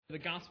The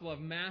Gospel of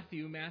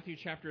Matthew, Matthew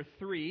chapter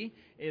 3,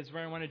 is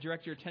where I want to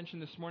direct your attention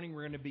this morning.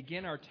 We're going to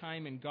begin our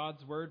time in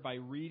God's Word by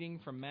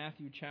reading from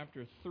Matthew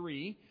chapter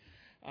 3.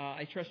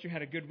 I trust you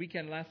had a good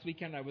weekend. Last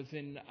weekend I was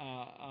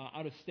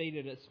out of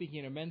state speaking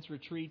at a men's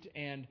retreat,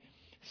 and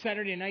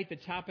Saturday night the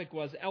topic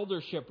was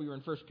eldership. We were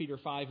in 1 Peter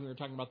 5, and we were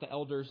talking about the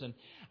elders, and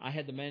I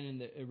had the men in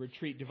the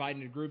retreat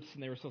divided into groups,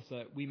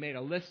 and we made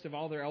a list of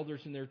all their elders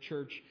in their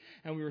church,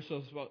 and we were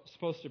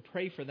supposed to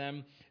pray for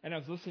them, and I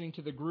was listening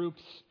to the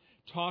groups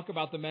talk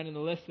about the men in the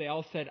list. They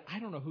all said, I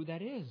don't know who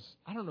that is.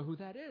 I don't know who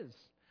that is.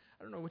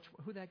 I don't know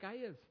who that guy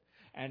is.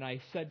 And I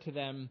said to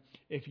them,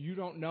 if you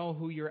don't know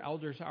who your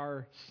elders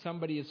are,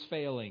 somebody is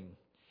failing.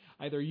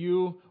 Either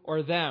you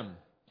or them.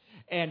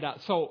 And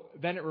so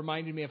then it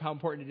reminded me of how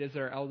important it is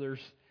that our elders,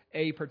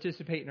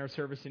 participate in our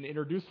service and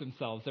introduce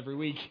themselves every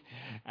week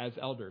as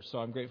elders. So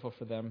I'm grateful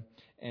for them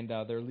and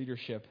their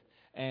leadership.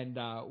 And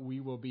we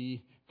will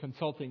be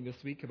consulting this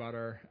week about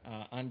our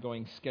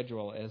ongoing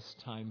schedule as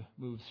time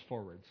moves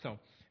forward. So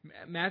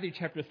Matthew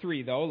chapter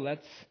 3, though,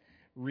 let's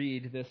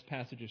read this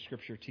passage of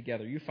Scripture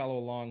together. You follow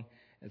along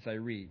as I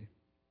read.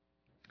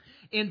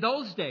 In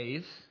those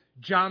days,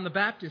 John the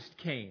Baptist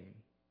came,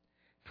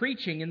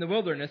 preaching in the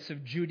wilderness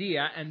of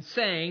Judea and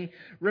saying,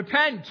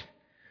 Repent,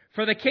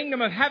 for the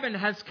kingdom of heaven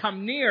has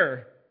come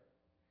near.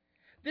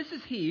 This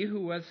is he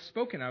who was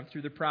spoken of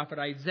through the prophet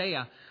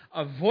Isaiah,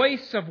 a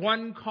voice of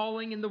one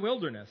calling in the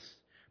wilderness.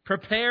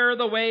 Prepare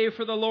the way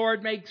for the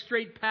Lord, make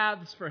straight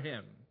paths for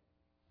him.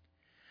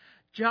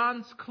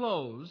 John's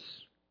clothes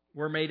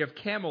were made of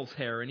camel's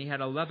hair, and he had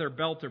a leather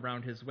belt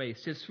around his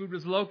waist. His food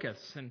was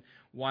locusts and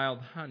wild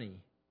honey.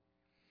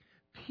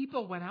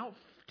 People went out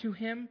to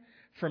him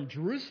from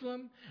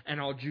Jerusalem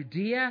and all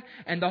Judea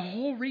and the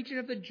whole region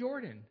of the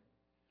Jordan.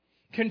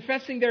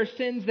 Confessing their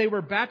sins, they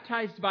were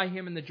baptized by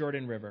him in the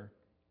Jordan River.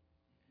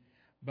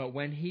 But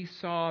when he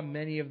saw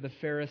many of the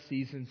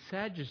Pharisees and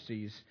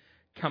Sadducees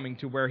coming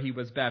to where he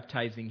was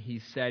baptizing, he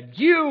said,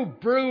 You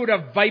brood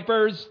of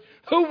vipers,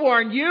 who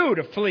warned you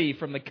to flee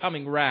from the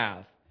coming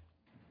wrath?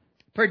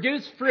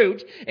 Produce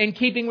fruit in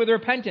keeping with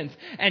repentance,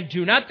 and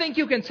do not think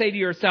you can say to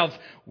yourselves,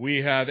 We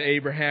have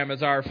Abraham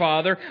as our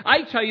father.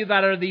 I tell you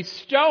that out of these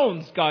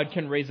stones God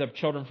can raise up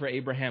children for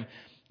Abraham.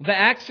 The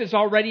axe is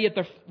already at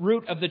the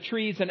root of the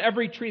trees, and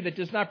every tree that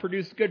does not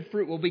produce good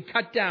fruit will be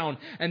cut down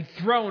and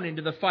thrown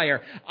into the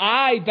fire.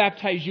 I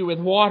baptize you with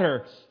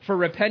water for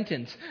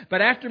repentance, but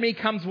after me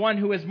comes one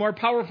who is more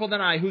powerful than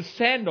I, whose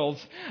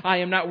sandals I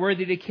am not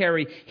worthy to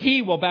carry.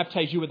 He will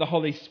baptize you with the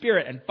Holy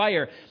Spirit and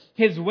fire.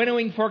 His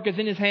winnowing fork is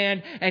in his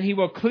hand, and he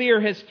will clear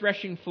his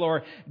threshing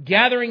floor,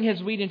 gathering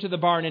his wheat into the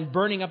barn and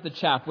burning up the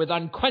chaff with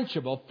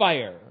unquenchable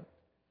fire.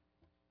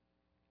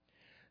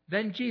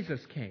 Then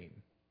Jesus came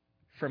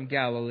from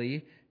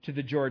Galilee to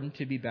the Jordan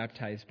to be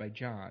baptized by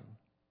John.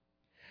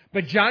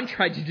 But John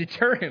tried to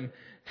deter him,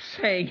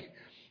 saying,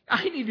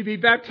 I need to be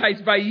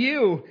baptized by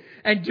you,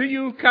 and do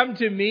you come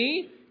to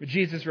me?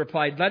 Jesus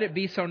replied, Let it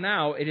be so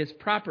now. It is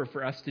proper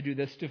for us to do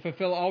this to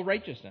fulfill all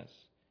righteousness.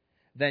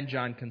 Then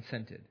John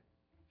consented.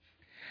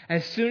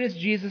 As soon as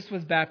Jesus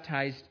was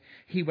baptized,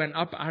 he went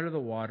up out of the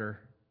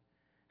water.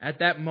 At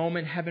that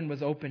moment, heaven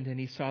was opened, and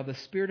he saw the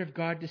Spirit of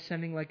God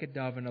descending like a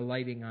dove and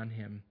alighting on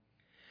him.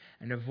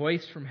 And a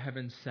voice from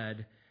heaven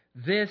said,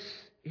 This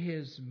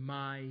is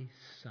my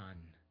Son,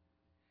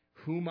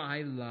 whom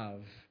I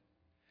love.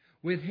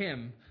 With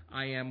him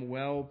I am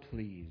well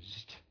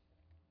pleased.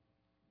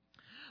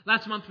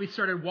 Last month we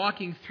started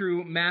walking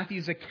through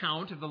Matthew's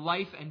account of the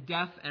life and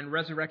death and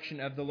resurrection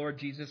of the Lord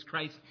Jesus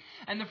Christ.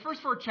 And the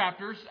first 4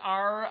 chapters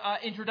are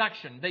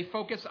introduction. They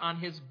focus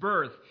on his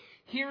birth.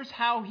 Here's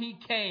how he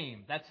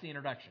came. That's the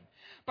introduction.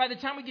 By the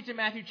time we get to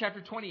Matthew chapter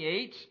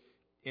 28,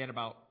 in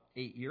about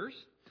 8 years,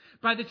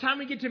 by the time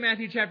we get to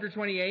Matthew chapter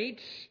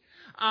 28,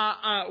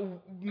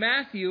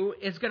 Matthew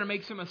is going to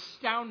make some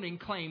astounding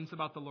claims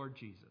about the Lord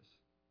Jesus.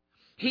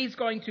 He's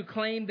going to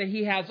claim that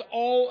he has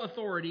all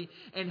authority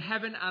in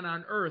heaven and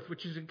on earth,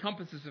 which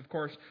encompasses, of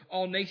course,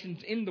 all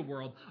nations in the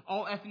world,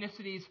 all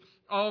ethnicities,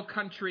 all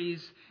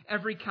countries,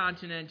 every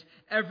continent,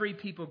 every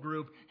people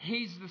group.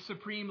 He's the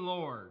supreme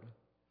Lord.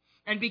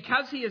 And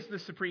because he is the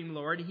supreme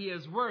Lord, he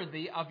is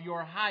worthy of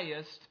your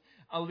highest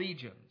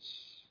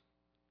allegiance.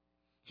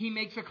 He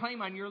makes a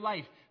claim on your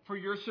life for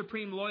your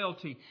supreme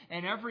loyalty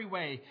in every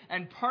way.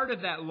 And part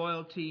of that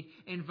loyalty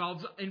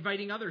involves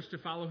inviting others to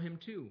follow him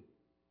too.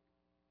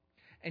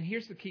 And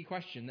here's the key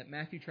question that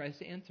Matthew tries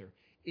to answer.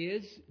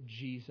 Is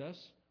Jesus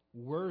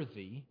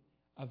worthy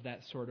of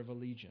that sort of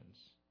allegiance?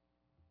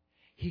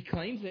 He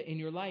claims it in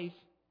your life.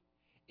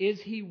 Is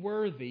he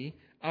worthy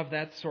of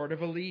that sort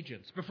of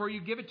allegiance? Before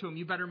you give it to him,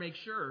 you better make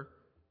sure.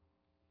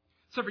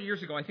 Several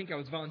years ago, I think I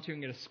was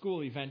volunteering at a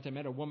school event. I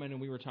met a woman, and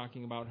we were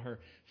talking about her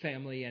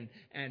family, and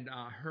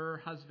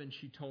her husband,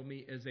 she told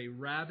me, is a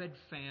rabid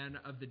fan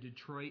of the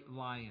Detroit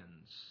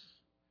Lions.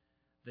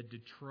 The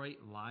Detroit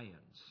Lions.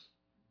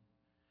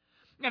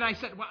 And I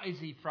said, well, is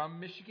he from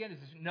Michigan?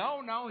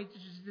 No,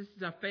 this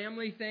is a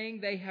family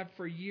thing. They have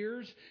for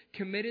years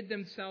committed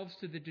themselves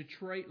to the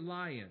Detroit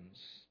Lions,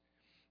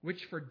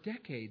 which for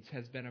decades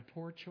has been a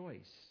poor choice.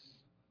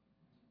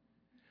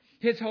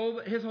 His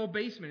whole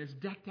basement is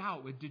decked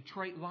out with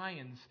Detroit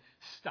Lions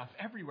stuff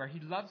everywhere. He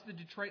loves the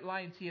Detroit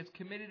Lions. He has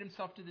committed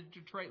himself to the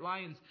Detroit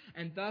Lions,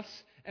 and thus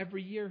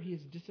every year he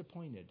is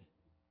disappointed.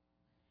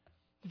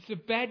 It's a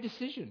bad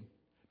decision.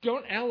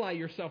 Don't ally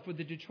yourself with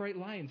the Detroit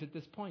Lions at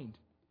this point.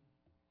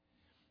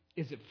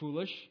 Is it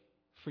foolish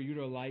for you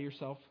to ally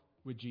yourself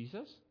with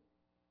Jesus?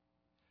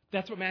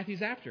 That's what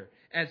Matthew's after,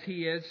 as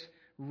he is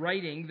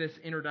writing this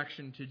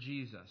introduction to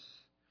Jesus.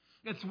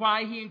 That's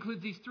why he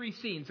includes these three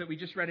scenes that we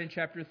just read in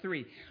chapter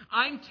 3.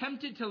 I'm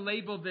tempted to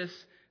label this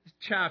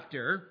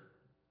chapter,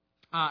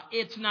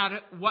 it's not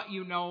what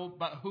you know,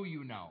 but who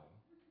you know.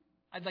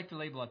 I'd like to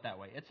label it that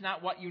way. It's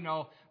not what you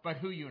know, but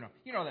who you know.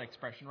 You know that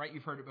expression, right?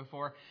 You've heard it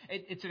before.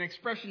 It's an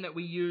expression that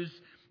we use.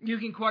 You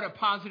can quote it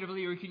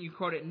positively or you can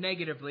quote it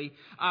negatively.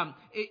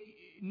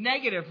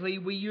 Negatively,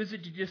 we use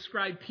it to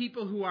describe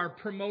people who are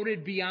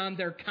promoted beyond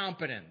their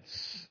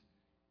competence.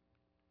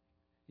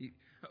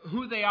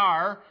 Who they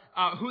are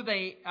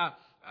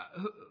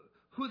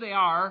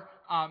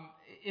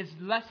is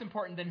less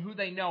important than who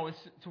they know as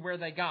to where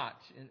they got,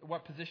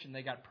 what position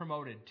they got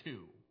promoted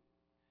to.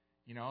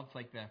 You know, it's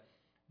like the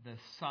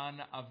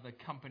son of the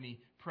company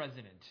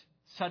president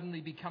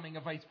suddenly becoming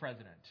a vice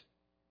president.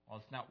 Well,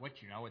 it's not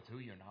what you know, it's who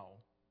you know.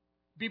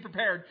 Be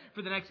prepared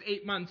for the next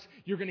 8 months.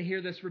 You're going to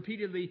hear this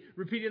repeatedly.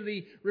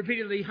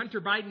 Hunter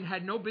Biden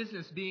had no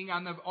business being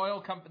on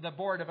the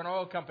board of an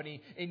oil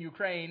company in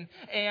Ukraine.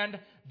 And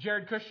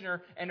Jared Kushner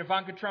and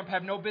Ivanka Trump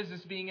have no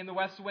business being in the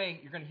West Wing.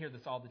 You're going to hear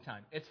this all the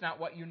time. It's not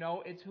what you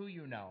know, it's who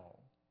you know.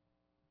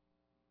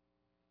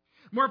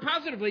 More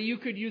positively, you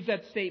could use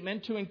that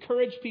statement to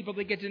encourage people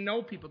to get to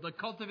know people, to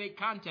cultivate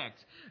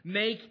contacts,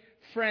 make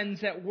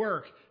friends at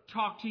work,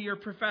 talk to your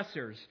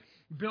professors,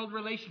 build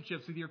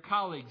relationships with your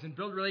colleagues, and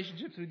build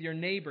relationships with your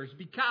neighbors,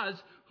 because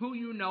who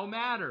you know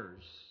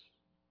matters.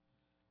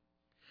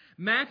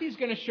 Matthew's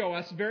going to show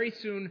us very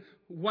soon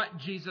what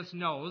Jesus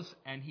knows,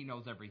 and he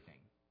knows everything.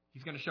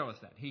 He's going to show us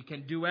that. He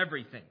can do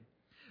everything.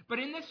 But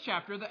in this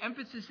chapter, the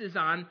emphasis is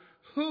on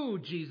who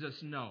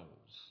Jesus knows.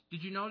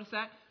 Did you notice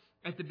that?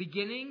 At the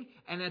beginning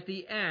and at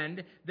the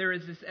end, there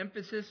is this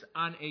emphasis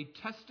on a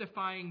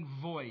testifying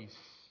voice.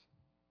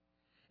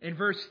 In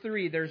verse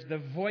 3, there's the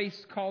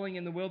voice calling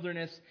in the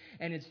wilderness,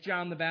 and it's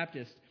John the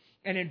Baptist.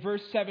 And in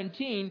verse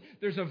 17,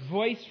 there's a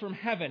voice from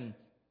heaven.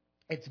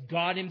 It's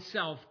God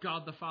himself,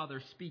 God the Father,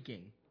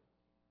 speaking.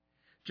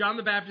 John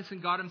the Baptist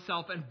and God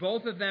himself, and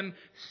both of them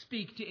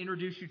speak to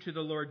introduce you to the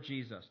Lord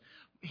Jesus.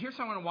 Here's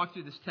how I want to walk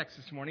through this text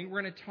this morning.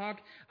 We're going to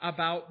talk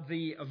about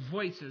the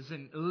voices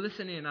and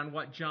listen in on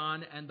what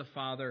John and the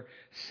Father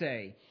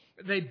say.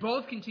 They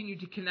both continue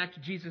to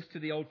connect Jesus to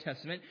the Old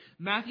Testament.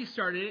 Matthew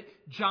started it.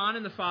 John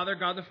and the Father,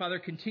 God the Father,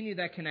 continue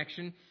that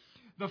connection.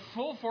 The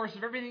full force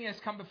of everything that's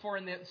come before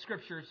in the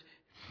Scriptures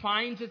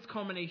finds its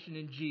culmination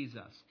in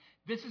Jesus.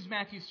 This is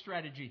Matthew's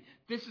strategy.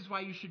 This is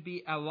why you should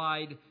be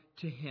allied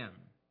to him.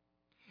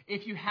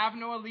 If you have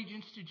no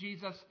allegiance to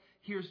Jesus,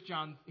 here's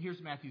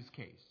Matthew's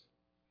case.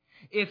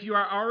 If you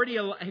have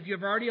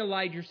already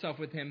allied yourself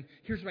with him,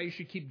 here's why you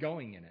should keep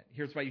going in it.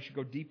 Here's why you should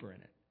go deeper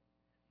in it.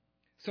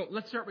 So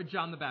let's start with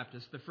John the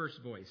Baptist, the first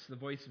voice, the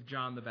voice of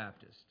John the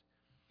Baptist.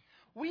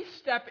 We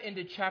step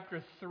into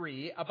chapter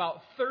 3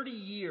 about 30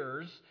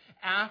 years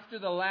after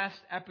the last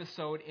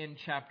episode in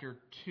chapter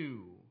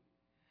 2.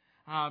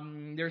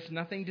 There's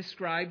nothing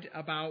described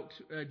about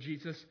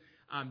Jesus'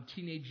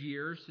 teenage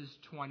years, his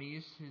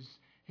 20s,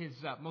 his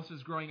most of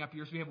his growing up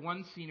years. We have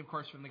one scene, of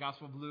course, from the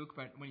Gospel of Luke,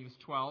 but when he was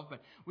 12,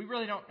 but we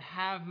really don't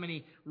have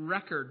many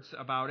records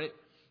about it.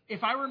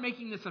 If I were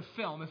making this a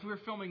film, if we were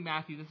filming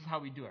Matthew, this is how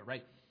we do it,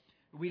 right?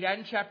 We'd add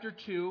in chapter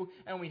 2,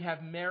 and we'd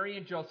have Mary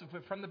and Joseph.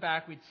 From the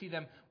back, we'd see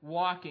them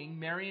walking.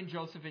 Mary and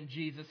Joseph and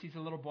Jesus. He's a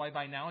little boy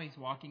by now. He's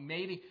walking.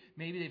 Maybe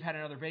they've had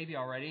another baby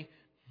already.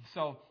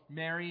 So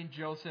Mary and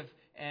Joseph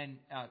and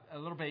a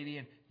little baby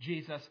and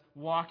Jesus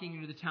walking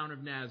into the town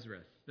of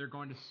Nazareth. They're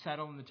going to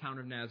settle in the town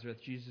of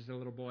Nazareth. Jesus is a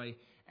little boy,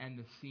 and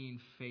the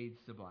scene fades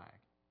to black.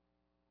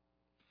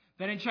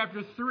 Then in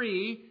chapter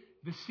 3,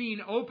 the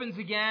scene opens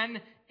again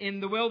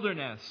in the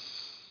wilderness.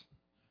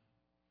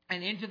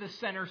 And into the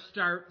center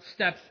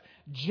steps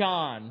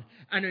John,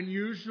 an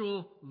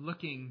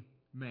unusual-looking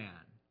man.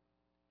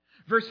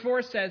 Verse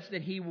 4 says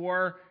that he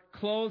wore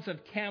clothes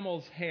of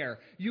camel's hair.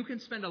 You can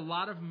spend a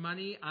lot of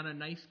money on a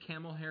nice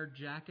camel hair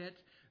jacket.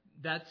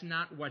 That's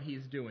not what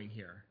he's doing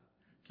here.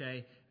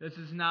 Okay? This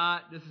is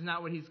not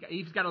what he's got.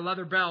 He's got a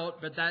leather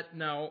belt, but that's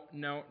not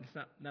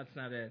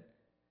it.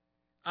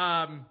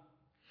 And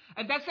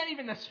that's not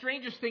even the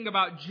strangest thing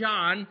about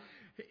John.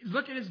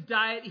 Look at his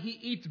diet. He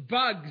eats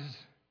bugs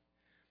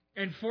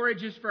and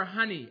forages for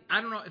honey.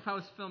 I don't know if I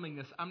was filming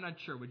this. I'm not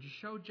sure. Would you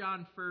show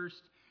John first,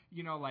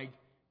 like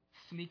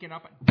sneaking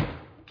up and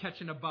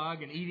catching a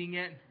bug and eating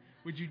it?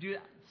 Would you do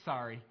that?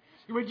 Sorry.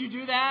 Would you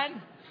do that?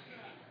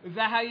 Is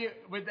that how you,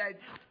 with that,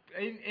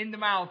 in the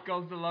mouth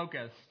goes the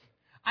locust?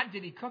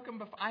 Did he cook them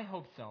before? I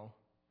hope so.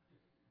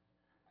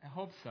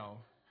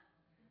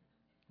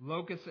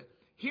 Locust.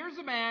 Here's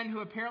a man who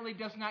apparently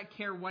does not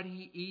care what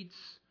he eats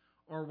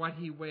or what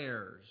he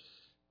wears.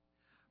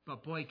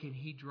 But boy, can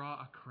he draw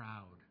a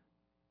crowd.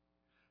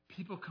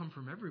 People come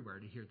from everywhere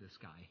to hear this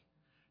guy.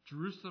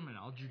 Jerusalem and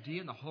all Judea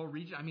and the whole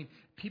region. I mean,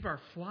 people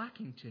are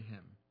flocking to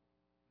him.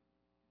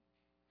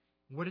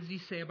 What does he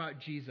say about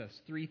Jesus?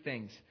 3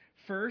 things.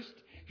 First,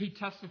 he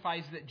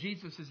testifies that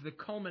Jesus is the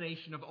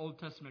culmination of Old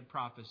Testament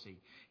prophecy.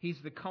 He's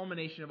the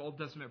culmination of Old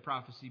Testament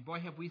prophecy. Boy,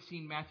 have we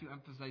seen Matthew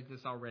emphasize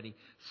this already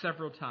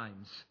several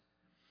times.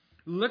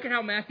 Look at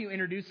how Matthew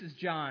introduces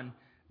John.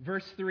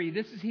 Verse 3,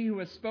 this is he who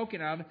was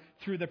spoken of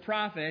through the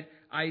prophet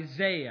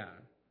Isaiah.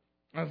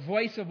 A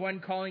voice of one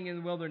calling in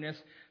the wilderness,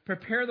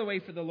 prepare the way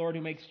for the Lord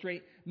who makes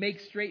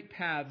straight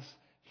paths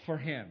for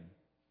him.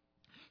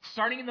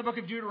 Starting in the book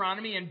of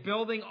Deuteronomy and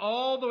building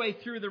all the way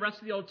through the rest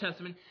of the Old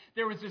Testament,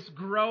 there was this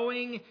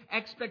growing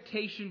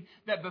expectation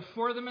that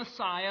before the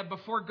Messiah,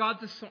 before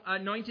God's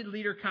anointed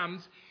leader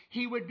comes,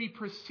 he would be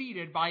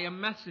preceded by a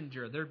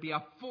messenger. There would be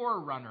a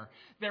forerunner.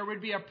 There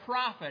would be a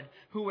prophet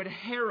who would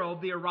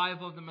herald the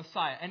arrival of the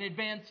Messiah, an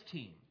advance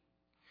team.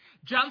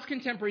 John's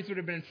contemporaries would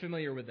have been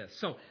familiar with this.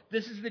 So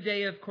this is the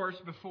day, of course,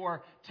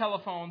 before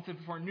telephones and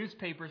before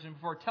newspapers and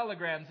before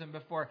telegrams and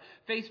before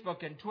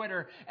Facebook and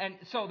Twitter. And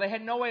so they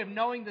had no way of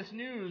knowing this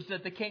news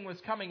that the king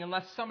was coming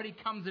unless somebody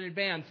comes in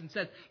advance and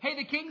says, hey,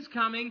 the king's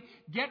coming.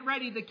 Get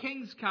ready, the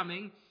king's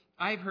coming.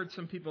 I've heard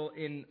some people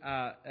in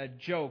a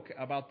joke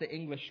about the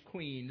English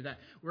queen, that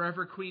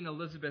wherever Queen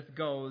Elizabeth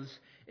goes,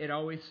 it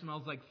always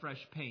smells like fresh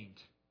paint.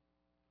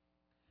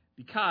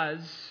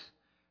 Because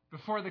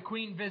before the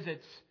queen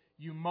visits,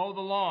 you mow the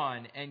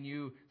lawn, and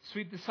you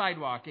sweep the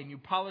sidewalk, and you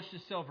polish the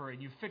silver,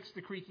 and you fix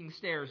the creaking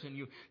stairs, and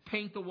you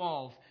paint the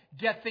walls.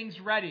 Get things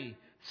ready.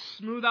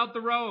 Smooth out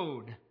the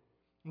road.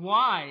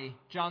 Why?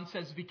 John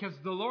says, because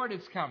the Lord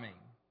is coming.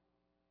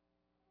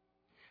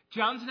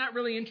 John's not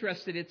really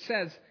interested. It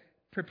says,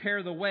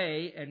 prepare the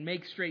way and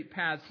make straight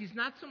paths. He's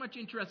not so much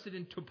interested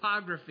in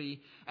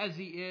topography as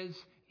he is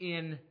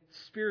in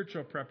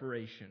spiritual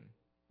preparation.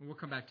 We'll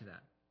come back to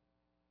that.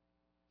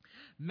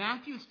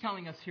 Matthew is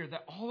telling us here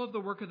that all of the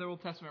work of the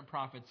Old Testament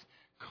prophets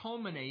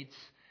culminates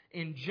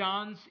in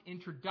John's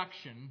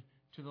introduction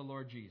to the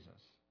Lord Jesus.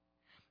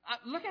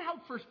 Look at how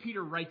 1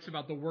 Peter writes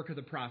about the work of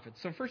the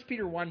prophets. So 1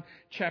 Peter 1,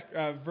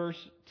 verse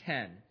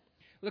 10.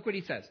 Look what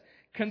he says.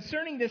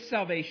 Concerning this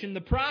salvation,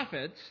 the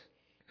prophets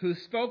who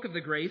spoke of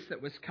the grace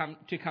that was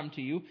to come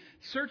to you,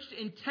 searched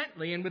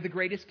intently and with the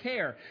greatest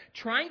care,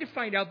 trying to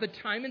find out the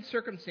time and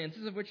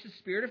circumstances of which the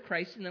Spirit of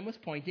Christ in them was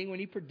pointing when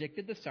he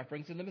predicted the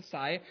sufferings of the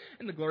Messiah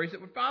and the glories that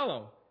would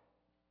follow.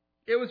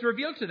 It was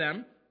revealed to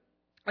them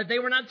that they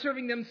were not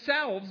serving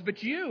themselves,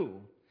 but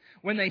you,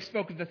 when they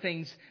spoke of the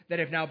things that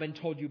have now been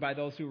told you by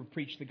those who have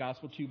preached the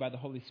gospel to you by the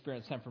Holy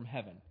Spirit sent from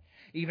heaven.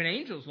 Even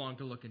angels long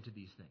to look into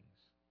these things.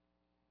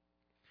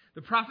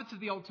 The prophets of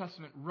the Old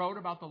Testament wrote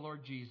about the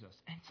Lord Jesus,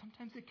 and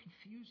sometimes it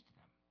confused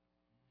them.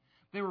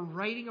 They were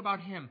writing about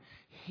him.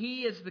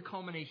 He is the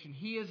culmination.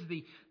 He is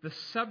the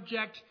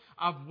subject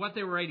of what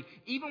they were writing.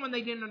 Even when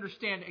they didn't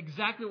understand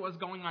exactly what was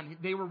going on,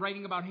 they were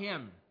writing about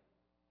him.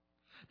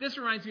 This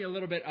reminds me a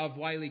little bit of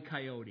Wile E.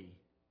 Coyote.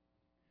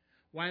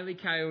 Wile E.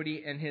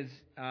 Coyote and his,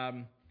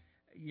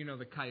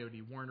 the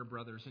Coyote, Warner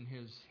Brothers, and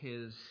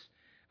his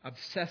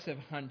obsessive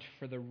hunt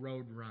for the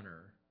Road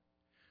Runner.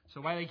 So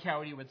Wile E.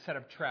 Coyote would set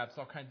up traps,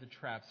 all kinds of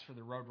traps for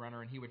the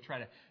Roadrunner, and he would try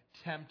to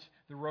tempt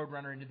the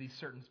Roadrunner into these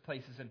certain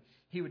places, and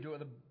he would do it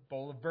with a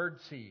bowl of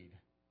birdseed.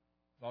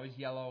 Always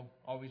yellow,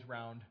 always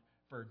round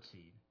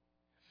birdseed.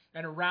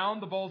 And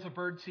around the bowls of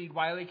birdseed,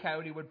 Wile E.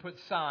 Coyote would put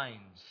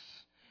signs.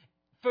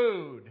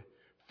 Food,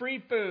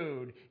 free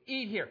food,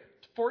 eat here.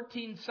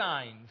 14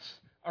 signs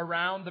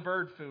around the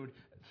bird food.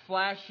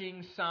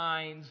 Flashing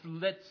signs,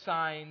 lit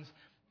signs,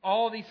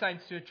 all these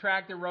signs to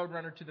attract the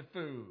Roadrunner to the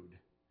food.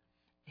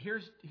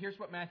 Here's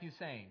what Matthew's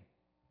saying.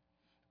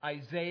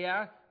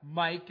 Isaiah,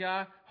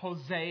 Micah,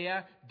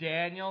 Hosea,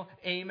 Daniel,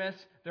 Amos,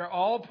 they're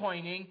all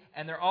pointing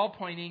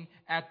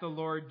at the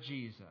Lord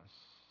Jesus.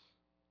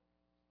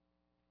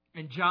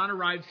 And John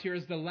arrives here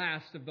as the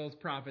last of those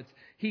prophets.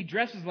 He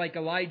dresses like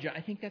Elijah.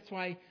 I think that's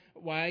why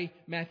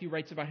Matthew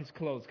writes about his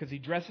clothes, because he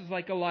dresses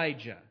like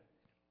Elijah.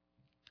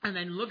 And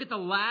then look at the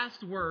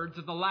last words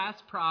of the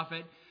last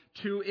prophet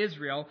to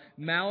Israel,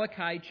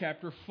 Malachi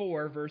chapter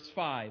 4, verse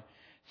 5.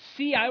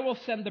 See, I will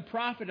send the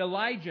prophet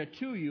Elijah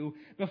to you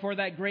before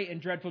that great and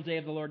dreadful day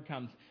of the Lord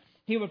comes.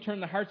 He will turn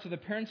the hearts of the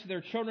parents to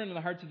their children and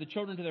the hearts of the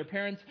children to their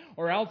parents,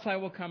 or else I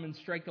will come and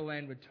strike the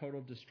land with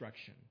total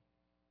destruction.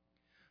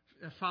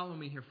 Follow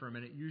me here for a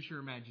minute. Use your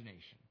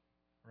imagination,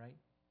 right?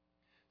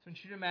 So I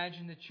want you to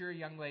imagine that you're a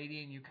young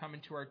lady and you come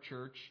into our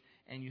church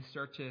and you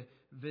start to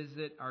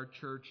visit our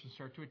church and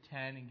start to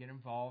attend and get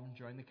involved and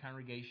join the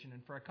congregation.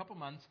 And for a couple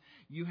months,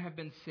 you have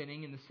been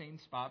sitting in the same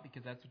spot,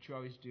 because that's what you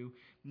always do.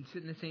 You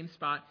sit in the same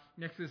spot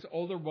next to this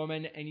older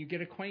woman, and you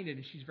get acquainted,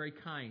 and she's very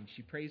kind.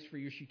 She prays for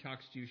you. She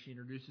talks to you. She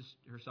introduces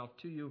herself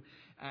to you.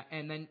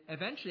 And then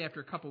eventually, after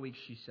a couple weeks,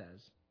 she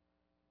says,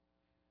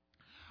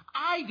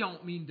 I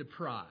don't mean to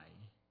pry,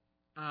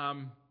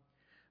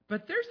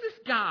 but there's this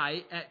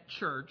guy at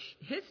church.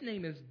 His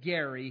name is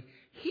Gary.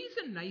 He's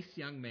a nice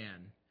young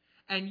man.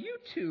 and you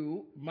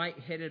two might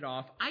hit it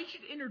off, I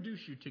should introduce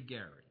you to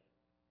Gary.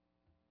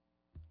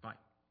 Fine.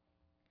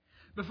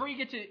 Before you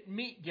get to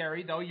meet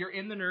Gary, though, you're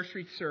in the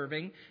nursery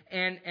serving,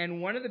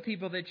 and one of the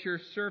people that you're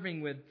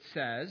serving with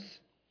says,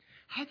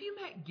 have you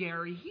met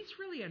Gary? He's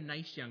really a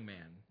nice young man.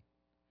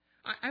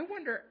 I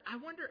wonder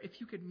if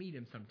you could meet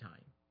him sometime.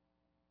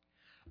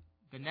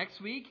 The next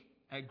week,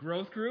 at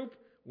growth group,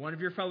 one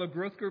of your fellow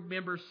growth group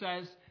members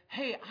says,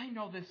 hey, I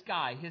know this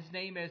guy. His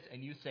name is,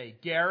 and you say,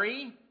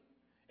 Gary?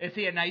 Is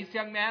he a nice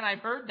young man? I've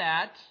heard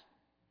that.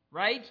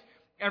 Right?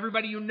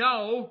 Everybody you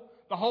know,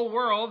 the whole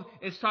world,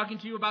 is talking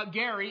to you about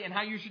Gary and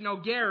how you should know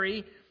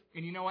Gary.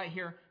 And you know what?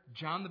 Here,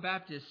 John the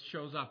Baptist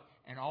shows up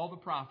and all the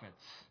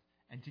prophets.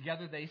 And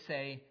together they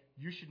say,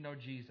 you should know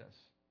Jesus.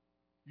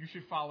 You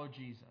should follow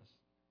Jesus.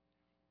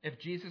 If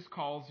Jesus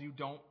calls you,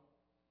 don't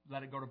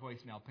let it go to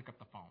voicemail. Pick up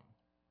the phone.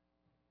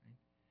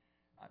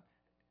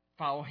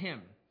 Follow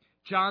him.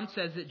 John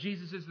says that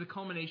Jesus is the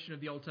culmination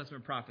of the Old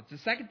Testament prophets. The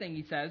second thing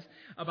he says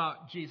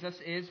about Jesus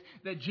is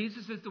that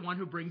Jesus is the one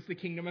who brings the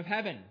kingdom of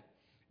heaven.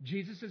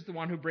 Jesus is the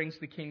one who brings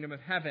the kingdom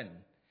of heaven.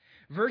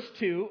 Verse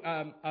 2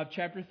 of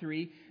chapter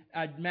 3,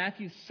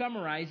 Matthew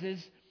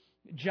summarizes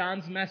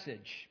John's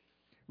message.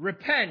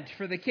 Repent,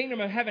 for the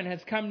kingdom of heaven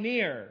has come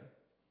near.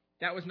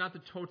 That was not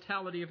the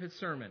totality of his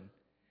sermon.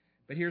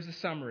 But here's a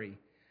summary.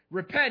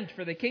 Repent,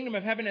 for the kingdom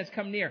of heaven has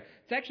come near.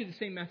 It's actually the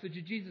same message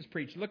that Jesus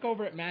preached. Look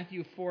over at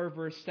Matthew 4,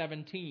 verse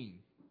 17.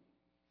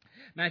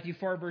 Matthew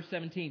 4, verse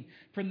 17.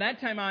 From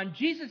that time on,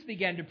 Jesus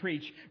began to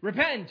preach,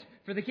 repent,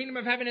 for the kingdom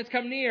of heaven has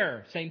come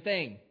near. Same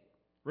thing.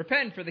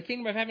 Repent, for the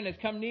kingdom of heaven has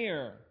come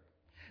near.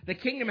 The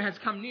kingdom has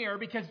come near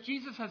because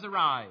Jesus has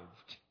arrived.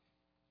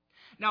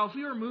 Now, if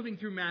we were moving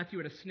through Matthew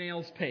at a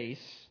snail's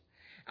pace,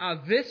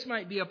 this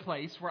might be a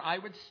place where I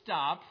would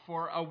stop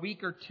for a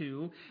week or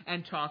two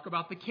and talk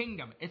about the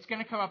kingdom. It's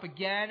going to come up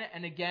again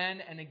and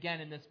again and again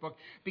in this book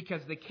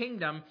because the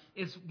kingdom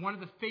is one of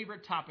the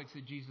favorite topics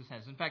that Jesus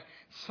has. In fact,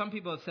 some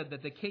people have said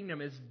that the kingdom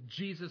is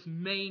Jesus'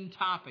 main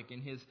topic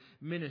in his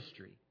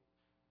ministry.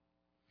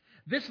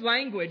 This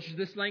language,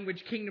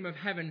 kingdom of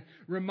heaven,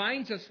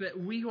 reminds us that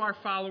we who are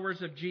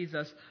followers of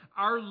Jesus,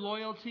 our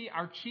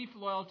chief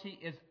loyalty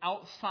is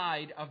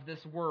outside of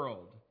this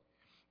world.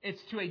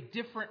 It's to a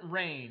different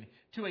reign,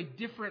 to a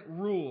different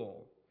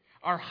rule,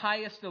 our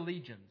highest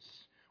allegiance.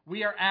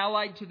 We are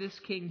allied to this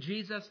King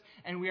Jesus,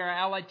 and we are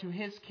allied to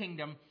his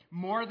kingdom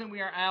more than we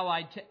are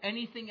allied to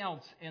anything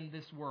else in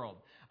this world.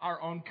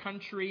 Our own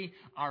country,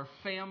 our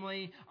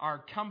family, our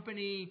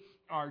company,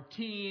 our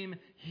team,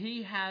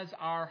 he has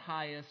our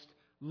highest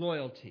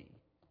loyalty.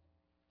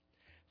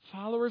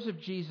 Followers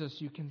of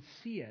Jesus, you can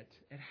see it.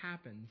 It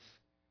happens.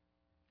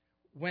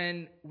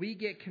 When we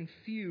get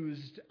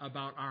confused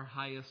about our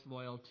highest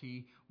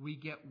loyalty, we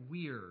get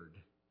weird.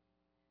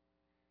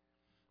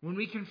 When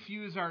we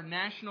confuse our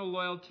national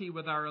loyalty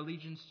with our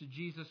allegiance to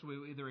Jesus, we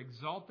will either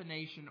exalt the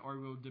nation or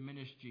we will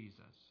diminish Jesus.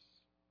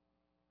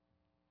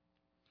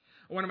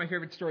 One of my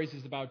favorite stories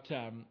is about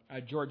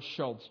George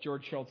Shultz.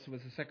 George Shultz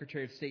was the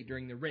Secretary of State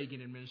during the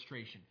Reagan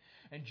administration.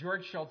 And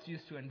George Shultz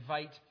used to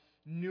invite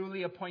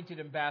newly appointed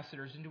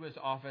ambassadors into his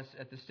office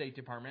at the State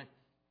Department.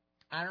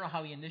 I don't know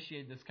how he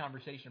initiated this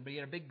conversation, but he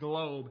had a big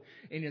globe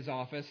in his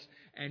office,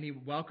 and he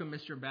welcomed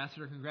Mr.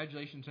 Ambassador.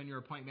 Congratulations on your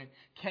appointment.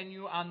 Can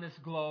you, on this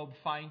globe,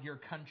 find your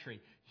country?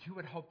 You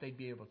would hope they'd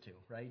be able to,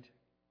 right?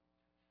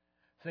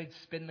 So they'd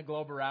spin the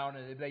globe around,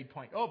 and they'd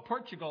point, oh,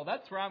 Portugal,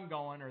 that's where I'm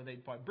going. Or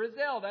they'd point,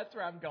 Brazil, that's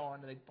where I'm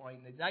going. And they'd point,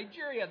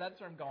 Nigeria, that's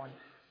where I'm going.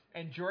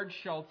 And George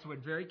Shultz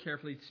would very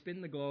carefully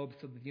spin the globe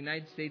so that the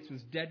United States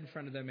was dead in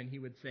front of them, and he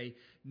would say,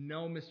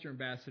 no, Mr.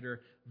 Ambassador,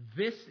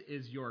 this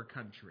is your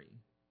country.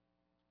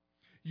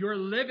 You're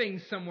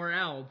living somewhere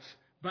else,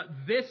 but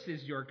this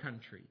is your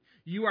country.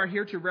 You are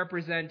here to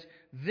represent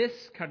this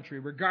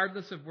country,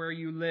 regardless of where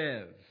you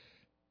live.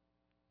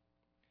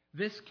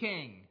 This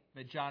king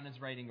that John is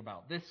writing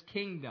about, this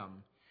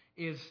kingdom,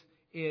 is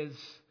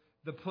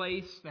the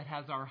place that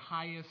has our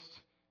highest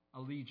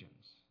allegiance.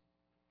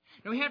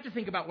 Now we have to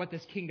think about what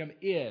this kingdom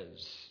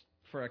is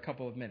for a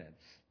couple of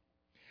minutes.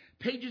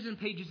 Pages and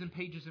pages and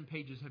pages and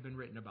pages have been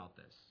written about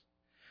this.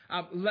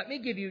 Let me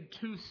give you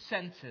two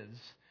senses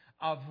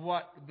of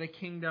what the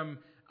kingdom,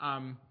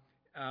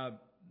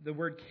 the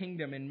word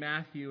kingdom in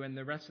Matthew and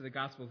the rest of the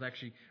Gospels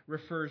actually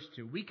refers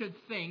to. We could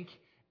think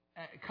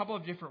a couple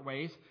of different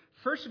ways.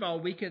 First of all,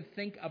 we could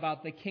think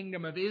about the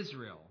kingdom of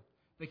Israel.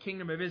 The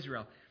kingdom of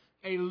Israel.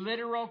 A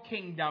literal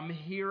kingdom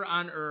here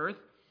on earth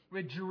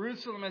with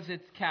Jerusalem as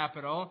its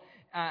capital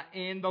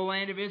in the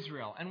land of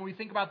Israel. And when we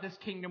think about this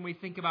kingdom, we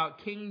think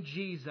about King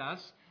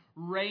Jesus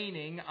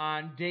reigning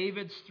on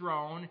David's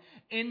throne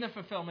in the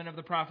fulfillment of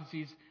the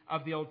prophecies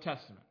of the Old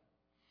Testament.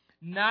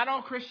 Not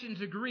all Christians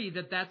agree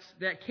that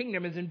that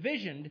kingdom is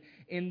envisioned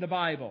in the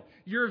Bible.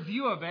 Your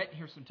view of it,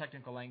 here's some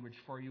technical language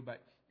for you,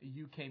 but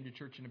you came to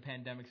church in a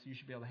pandemic, so you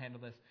should be able to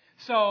handle this.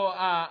 So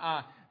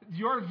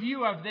your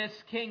view of this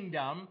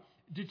kingdom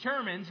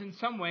determines in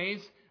some ways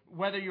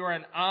whether you're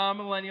an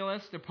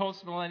amillennialist, a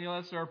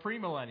postmillennialist, or a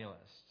premillennialist.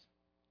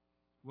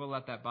 We'll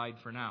let that bide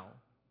for now.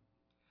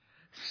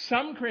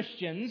 Some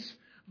Christians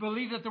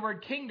believe that the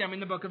word kingdom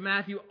in the book of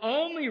Matthew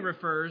only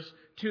refers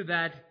to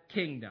that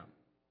kingdom.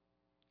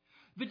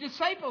 The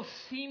disciples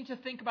seem to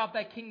think about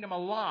that kingdom a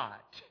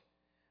lot.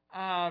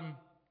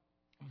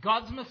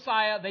 God's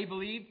Messiah, they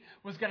believed,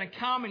 was going to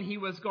come and he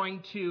was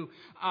going to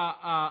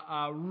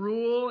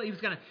rule. He was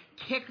going to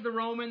kick the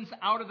Romans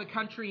out of the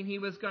country and he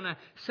was going to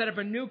set up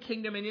a new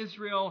kingdom in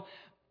Israel.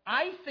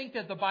 I think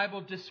that the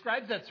Bible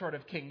describes that sort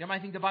of kingdom. I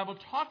think the Bible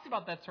talks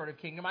about that sort of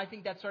kingdom. I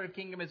think that sort of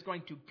kingdom is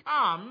going to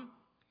come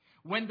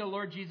when the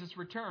Lord Jesus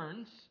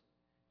returns.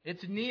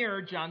 It's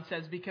near, John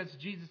says, because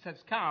Jesus has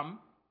come.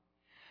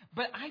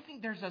 But I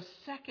think there's a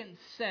second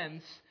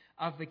sense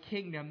of the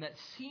kingdom that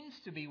seems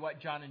to be what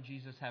John and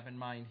Jesus have in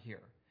mind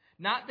here.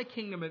 Not the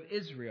kingdom of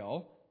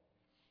Israel,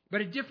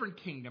 but a different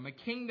kingdom. A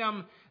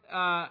kingdom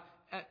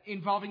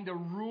involving the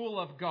rule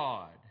of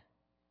God.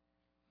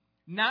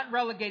 Not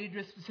relegated to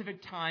a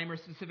specific time or a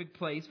specific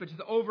place, but to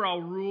the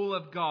overall rule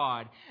of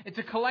God. It's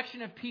a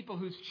collection of people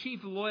whose chief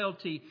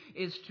loyalty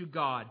is to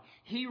God.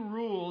 He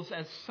rules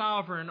as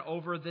sovereign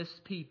over this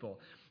people.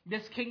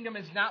 This kingdom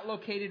is not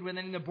located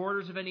within the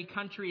borders of any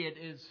country.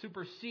 It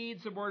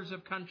supersedes the borders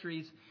of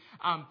countries.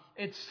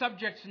 Its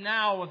subjects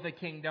now of the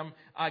kingdom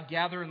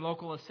gather in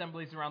local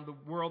assemblies around the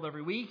world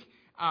every week.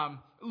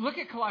 Look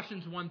at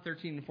Colossians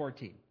 1:13 and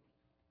 14.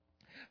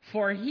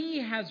 For he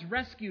has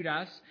rescued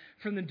us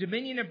from the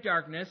dominion of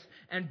darkness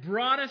and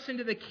brought us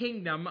into the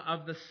kingdom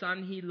of the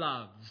Son he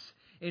loves,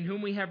 in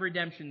whom we have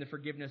redemption, the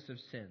forgiveness of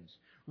sins.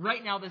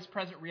 Right now, this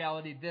present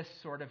reality, this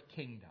sort of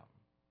kingdom.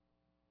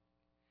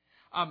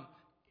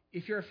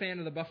 If you're a fan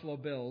of the Buffalo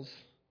Bills,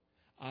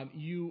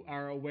 you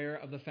are aware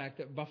of the fact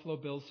that Buffalo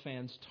Bills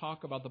fans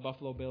talk about the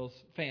Buffalo Bills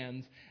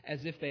fans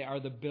as if they are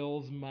the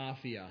Bills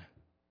Mafia.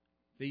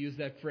 They use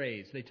that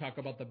phrase. They talk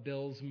about the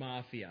Bills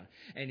Mafia.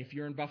 And if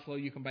you're in Buffalo,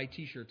 you can buy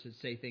t-shirts that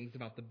say things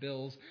about the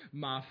Bills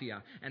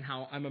Mafia and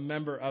how I'm a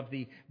member of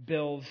the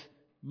Bills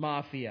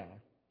Mafia.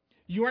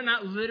 You are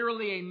not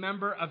literally a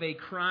member of a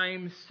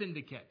crime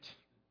syndicate.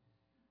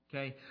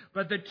 Okay?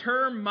 But the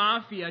term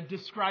mafia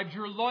describes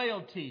your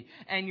loyalty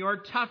and your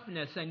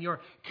toughness and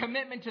your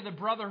commitment to the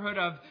brotherhood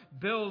of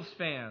Bills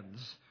fans.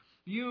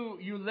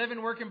 You live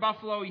and work in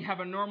Buffalo, you have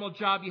a normal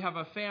job, you have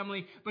a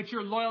family, but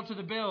you're loyal to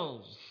the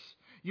Bills.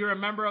 You're a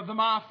member of the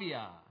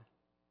mafia.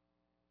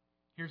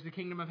 Here's the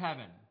kingdom of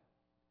heaven.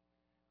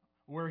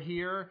 We're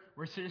here.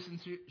 We're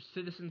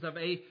citizens of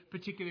a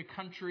particular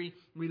country.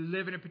 We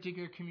live in a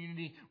particular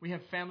community. We have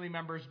family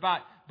members.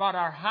 But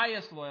our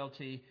highest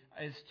loyalty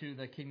is to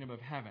the kingdom of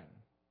heaven.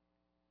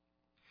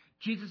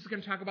 Jesus is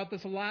going to talk about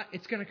this a lot.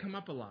 It's going to come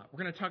up a lot.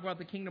 We're going to talk about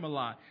the kingdom a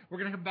lot. We're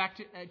going to come back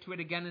to it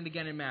again and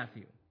again in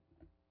Matthew.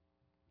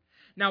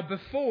 Now,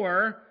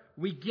 before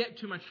we get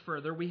too much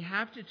further, we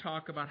have to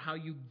talk about how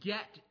you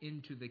get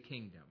into the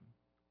kingdom.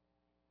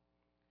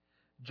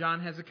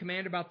 John has a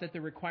command about that.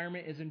 The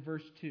requirement is in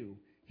verse 2.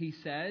 He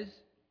says,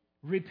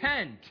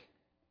 repent,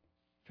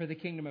 for the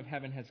kingdom of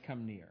heaven has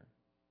come near.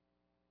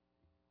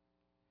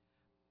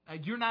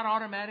 You're not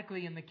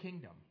automatically in the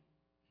kingdom.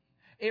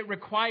 It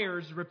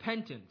requires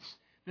repentance.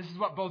 This is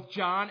what both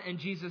John and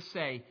Jesus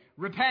say.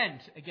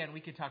 Repent. Again, we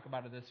could talk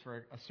about this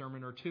for a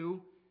sermon or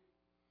two.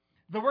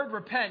 The word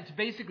repent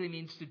basically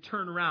means to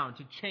turn around,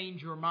 to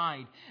change your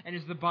mind. And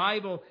as the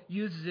Bible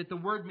uses it, the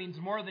word means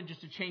more than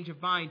just a change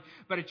of mind,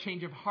 but a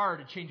change of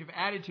heart, a change of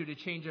attitude, a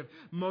change of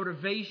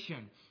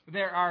motivation.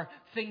 There are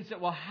things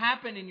that will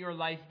happen in your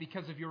life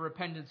because of your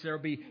repentance. There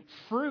will be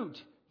fruit,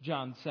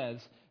 John says,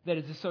 that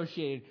is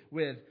associated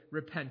with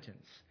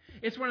repentance.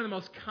 It's one of the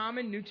most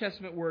common New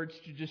Testament words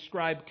to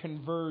describe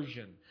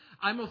conversion.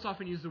 I most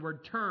often use the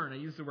word turn. I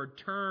use the word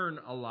turn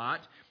a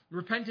lot.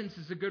 Repentance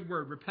is a good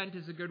word. Repent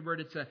is a good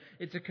word.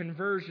 It's a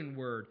conversion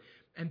word.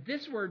 And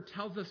this word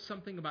tells us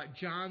something about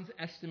John's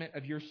estimate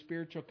of your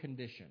spiritual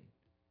condition.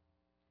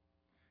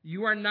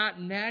 You are not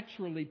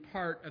naturally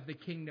part of the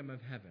kingdom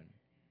of heaven.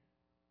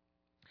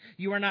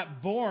 You are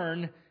not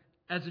born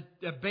as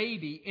a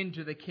baby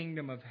into the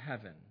kingdom of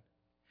heaven.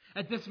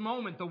 At this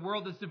moment, the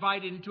world is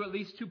divided into at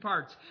least two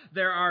parts.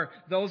 There are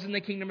those in the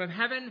kingdom of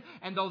heaven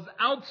and those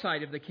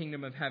outside of the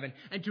kingdom of heaven.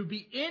 And to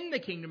be in the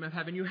kingdom of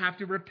heaven, you have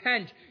to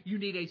repent. You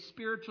need a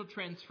spiritual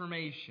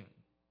transformation.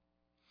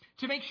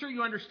 To make sure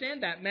you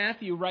understand that,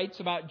 Matthew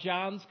writes about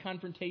John's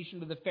confrontation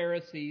with the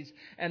Pharisees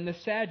and the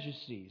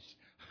Sadducees.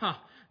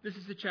 This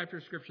is the chapter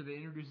of Scripture that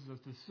introduces us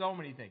to so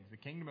many things. The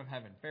kingdom of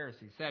heaven,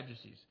 Pharisees,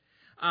 Sadducees.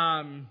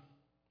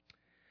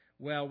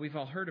 Well, we've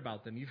all heard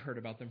about them. You've heard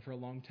about them for a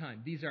long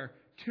time. These are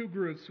two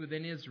groups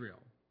within Israel,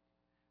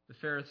 the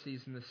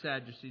Pharisees and the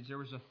Sadducees. There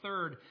was a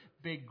third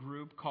big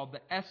group called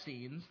the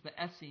Essenes. The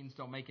Essenes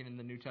don't make it in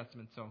the New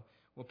Testament, so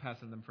we'll pass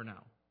on them for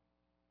now.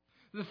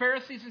 The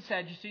Pharisees and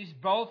Sadducees,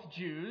 both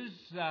Jews,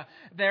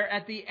 they're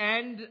at the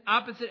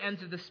opposite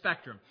ends of the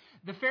spectrum.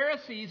 The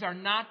Pharisees are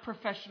not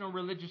professional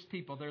religious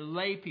people. They're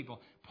lay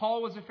people.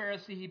 Paul was a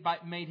Pharisee. He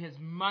made his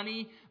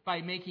money by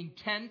making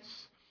tents,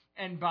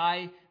 and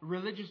by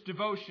religious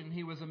devotion,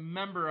 he was a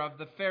member of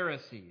the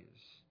Pharisees.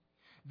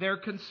 They're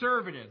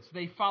conservatives.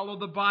 They follow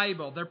the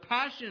Bible. They're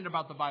passionate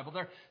about the Bible.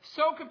 They're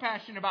so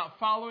compassionate about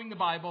following the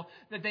Bible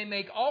that they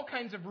make all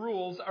kinds of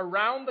rules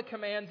around the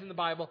commands in the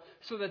Bible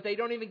so that they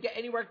don't even get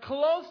anywhere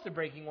close to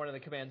breaking one of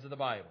the commands of the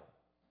Bible.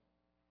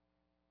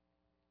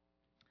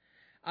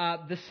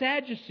 The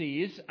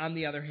Sadducees, on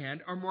the other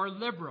hand, are more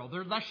liberal.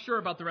 They're less sure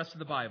about the rest of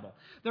the Bible.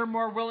 They're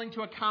more willing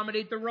to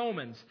accommodate the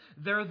Romans.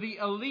 They're the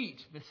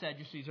elite. The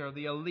Sadducees are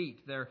the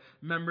elite. They're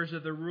members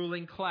of the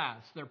ruling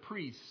class. They're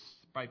priests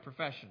by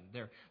profession.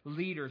 They're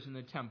leaders in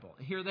the temple.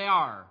 Here they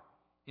are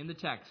in the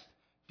text,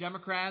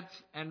 Democrats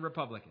and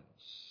Republicans.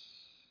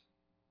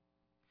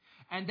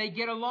 And they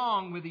get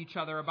along with each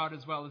other about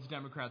as well as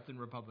Democrats and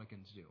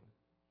Republicans do.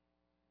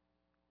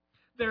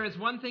 There is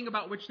one thing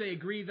about which they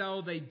agree,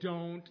 though. They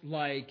don't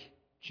like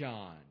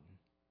John.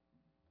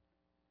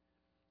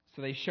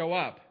 So they show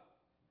up,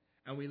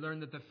 and we learn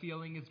that the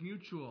feeling is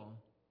mutual.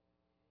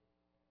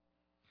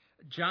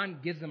 John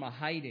gives them a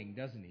hiding,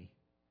 doesn't he?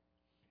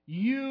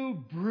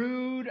 You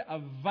brood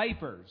of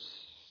vipers.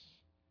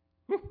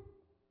 Whew.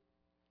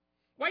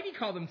 Why do you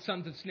call them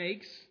sons of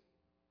snakes?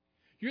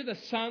 You're the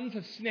sons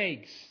of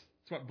snakes.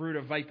 That's what brood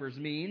of vipers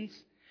means.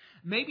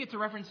 Maybe it's a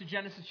reference to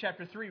Genesis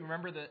chapter 3.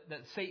 Remember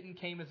that Satan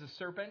came as a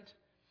serpent?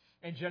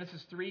 And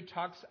Genesis 3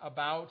 talks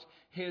about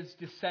his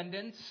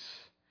descendants.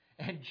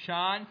 And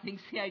John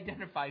thinks he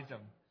identifies them.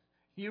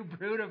 You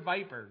brood of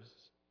vipers.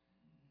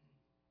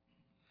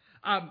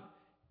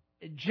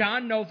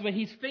 John knows what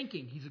he's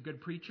thinking. He's a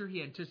good preacher.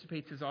 He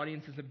anticipates his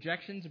audience's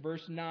objections.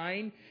 Verse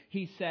 9,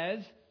 he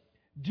says,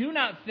 do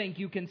not think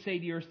you can say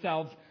to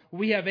yourselves,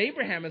 we have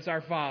Abraham as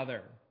our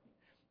father.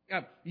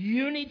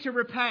 You need to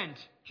repent,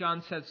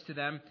 John says to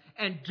them,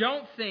 and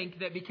don't think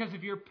that because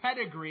of your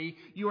pedigree,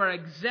 you are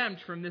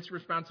exempt from this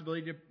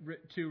responsibility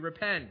to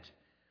repent.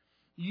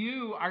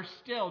 You are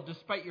still,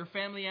 despite your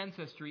family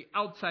ancestry,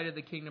 outside of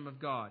the kingdom of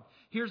God.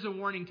 Here's a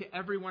warning to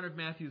every one of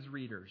Matthew's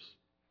readers.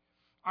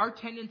 Our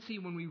tendency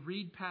when we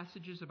read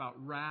passages about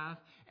wrath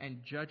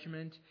and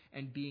judgment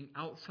and being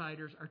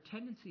outsiders, our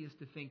tendency is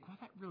to think, well,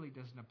 that really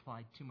doesn't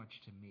apply too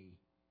much to me.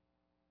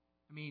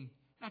 I mean,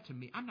 not to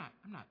me. I'm not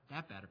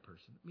that bad a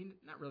person. I mean,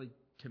 not really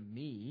to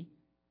me.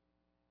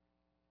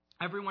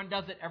 Everyone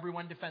does it.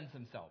 Everyone defends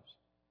themselves.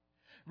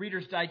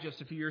 Reader's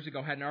Digest a few years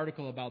ago had an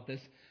article about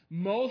this.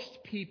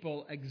 Most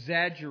people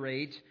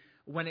exaggerate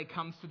when it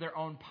comes to their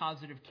own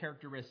positive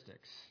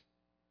characteristics.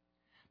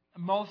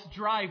 Most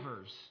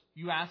drivers,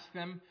 you ask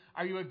them,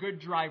 are you a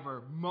good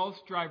driver?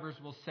 Most drivers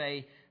will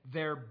say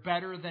they're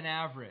better than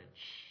average.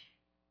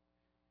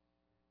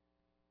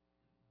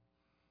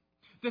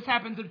 This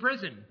happens in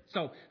prison.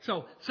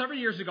 So several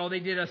years ago, they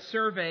did a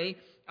survey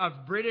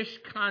of British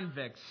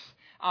convicts.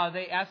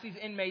 They asked these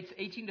inmates,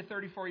 18 to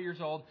 34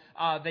 years old.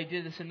 They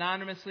did this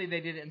anonymously.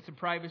 They did it in some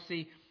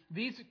privacy.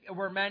 These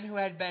were men who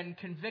had been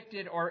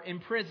convicted or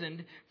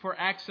imprisoned for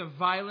acts of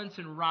violence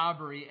and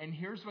robbery. And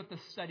here's what the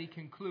study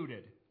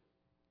concluded.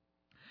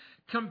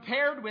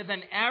 Compared with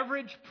an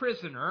average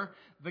prisoner,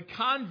 the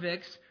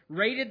convicts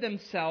rated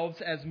themselves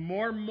as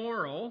more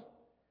moral,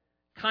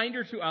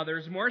 kinder to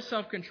others, more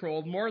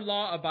self-controlled, more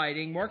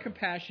law-abiding, more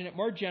compassionate,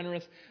 more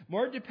generous,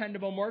 more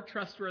dependable, more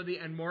trustworthy,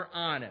 and more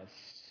honest.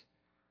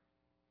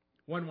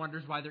 One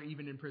wonders why they're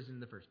even in prison in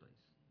the first place.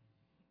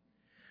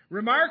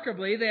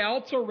 Remarkably, they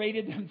also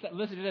rated themselves,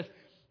 listen to this,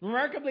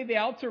 remarkably, they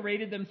also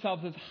rated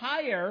themselves as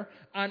higher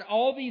on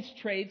all these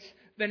traits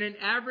than an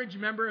average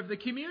member of the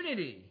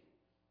community.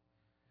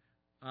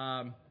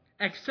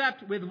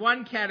 Except with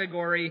one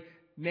category,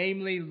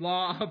 namely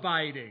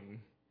law-abiding.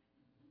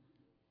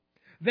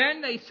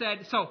 Then they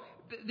said,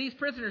 these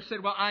prisoners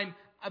said, well, I'm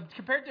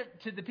compared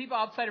to the people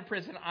outside of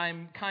prison,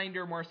 I'm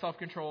kinder, more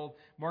self-controlled,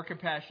 more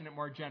compassionate,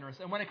 more generous.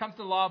 And when it comes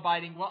to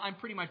law-abiding, well, I'm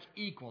pretty much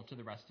equal to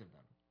the rest of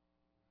them.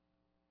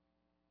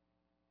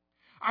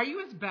 Are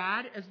you as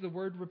bad as the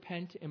word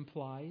repent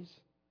implies?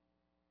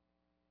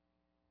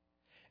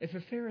 If a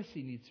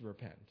Pharisee needs to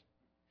repent,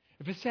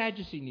 if a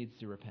Sadducee needs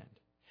to repent,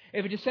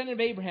 if a descendant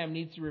of Abraham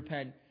needs to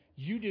repent,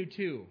 you do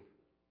too.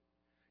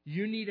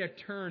 You need a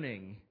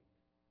turning.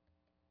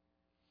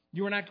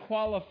 You are not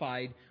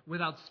qualified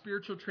without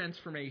spiritual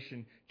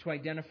transformation to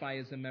identify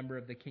as a member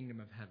of the kingdom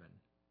of heaven.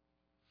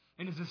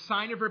 And as a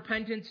sign of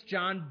repentance,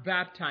 John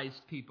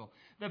baptized people.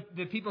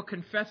 The people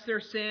confessed their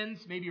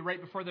sins, maybe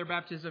right before their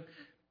baptism.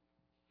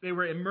 They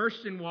were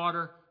immersed in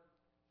water.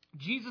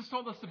 Jesus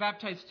told us to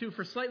baptize too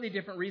for slightly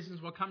different reasons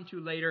we'll come to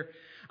later.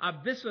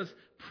 This was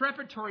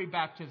preparatory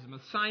baptism, a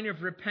sign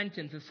of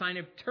repentance, a sign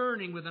of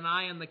turning with an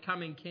eye on the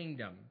coming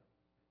kingdom.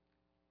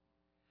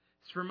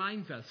 This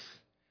reminds us,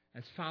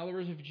 as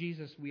followers of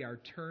Jesus, we are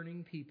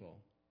turning people.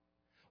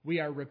 We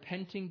are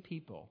repenting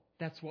people.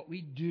 That's what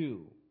we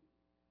do.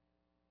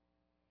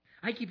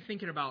 I keep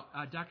thinking about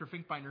Dr.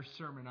 Finkbinder's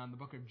sermon on the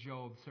book of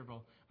Job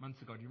several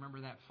months ago. Do you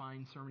remember that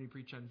fine sermon he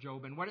preached on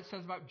Job? And what it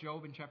says about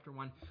Job in chapter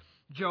 1.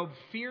 Job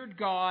feared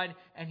God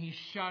and he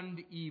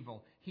shunned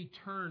evil. He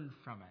turned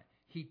from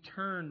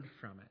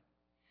it.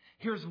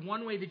 Here's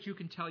one way that you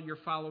can tell you're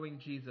following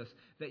Jesus,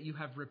 that you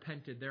have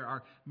repented. There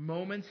are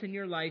moments in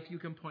your life you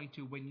can point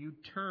to when you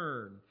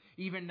turn.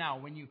 Even now,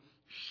 when you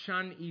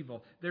shun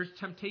evil. There's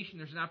temptation.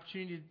 There's an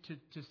opportunity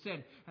to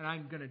sin. And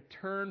I'm going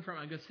to I'm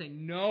going to say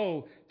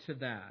no to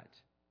that.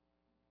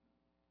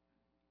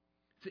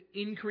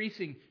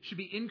 It's should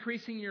be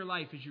increasing in your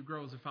life as you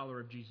grow as a follower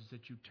of Jesus,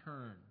 that you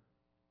turn.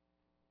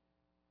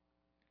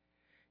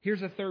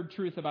 Here's a third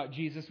truth about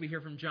Jesus. We hear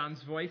from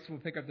John's voice. We'll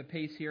pick up the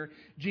pace here.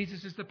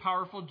 Jesus is the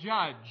powerful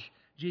judge.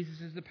 Jesus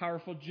is the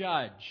powerful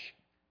judge.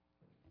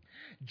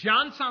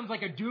 John sounds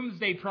like a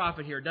doomsday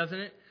prophet here, doesn't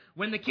it?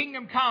 When the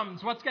kingdom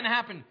comes, what's going to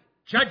happen?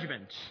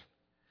 Judgment.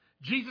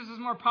 Jesus is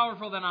more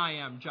powerful than I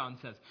am, John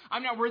says.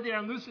 I'm not worthy to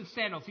unloose his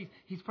sandals.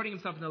 He's putting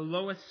himself in the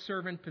lowest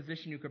servant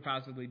position you could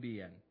possibly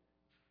be in.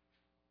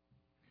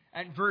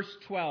 At verse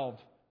 12,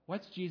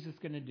 what's Jesus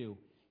going to do?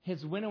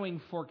 His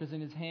winnowing fork is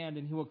in his hand,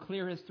 and he will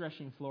clear his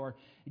threshing floor,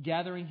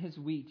 gathering his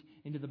wheat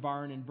into the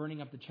barn and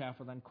burning up the chaff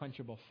with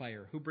unquenchable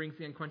fire. Who brings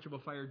the unquenchable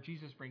fire?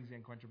 Jesus brings the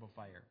unquenchable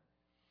fire.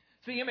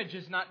 So the image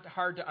is not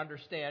hard to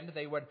understand.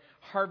 They would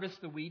harvest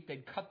the wheat,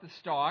 they'd cut the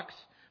stalks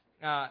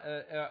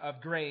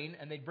of grain,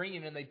 and they'd bring it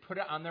in and they'd put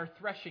it on their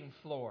threshing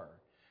floor.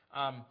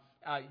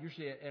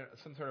 Usually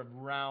some sort of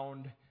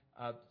round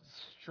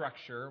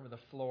structure with a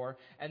floor.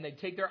 And they'd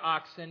take their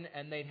oxen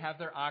and they'd have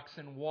their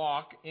oxen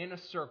walk in a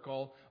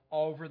circle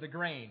over the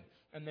grain.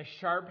 And the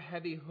sharp,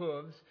 heavy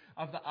hooves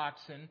of the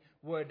oxen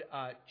would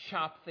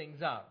chop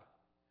things up.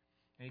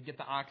 And you'd get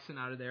the oxen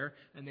out of there,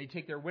 and they'd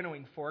take their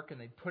winnowing fork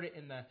and they'd put it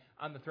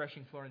on the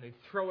threshing floor, and they'd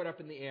throw it up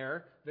in the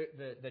air,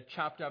 the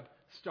chopped up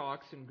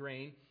stalks and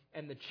grain.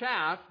 And the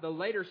chaff, the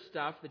later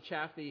stuff, the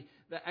chaff, the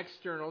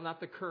external,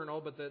 not the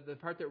kernel, but the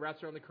part that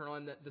wraps around the kernel,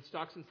 and the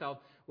stalks themselves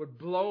would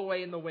blow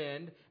away in the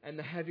wind, and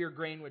the heavier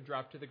grain would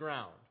drop to the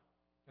ground.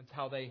 That's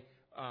how they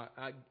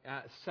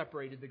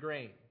separated the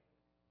grain.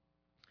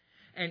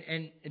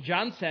 And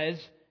John says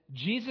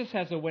Jesus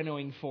has a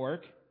winnowing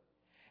fork,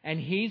 and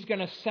he's going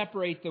to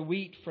separate the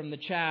wheat from the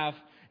chaff,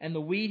 and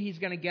the wheat he's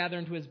going to gather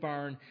into his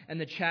barn, and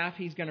the chaff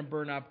he's going to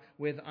burn up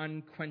with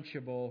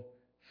unquenchable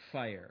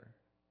fire.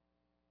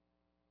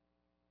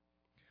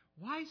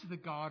 Why is the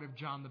God of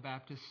John the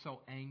Baptist so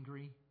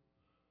angry?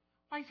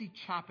 Why is he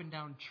chopping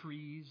down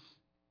trees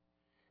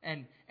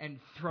and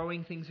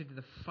throwing things into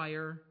the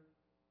fire?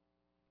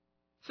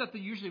 It's not the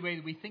usual way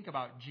that we think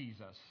about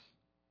Jesus.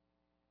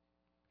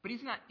 But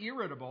he's not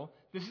irritable.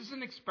 This is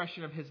an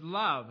expression of his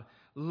love.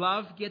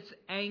 Love gets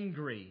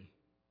angry.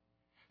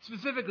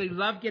 Specifically,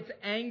 love gets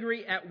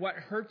angry at what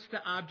hurts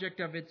the object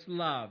of its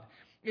love.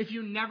 If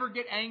you never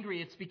get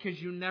angry, it's because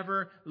you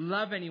never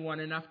love anyone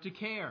enough to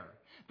care.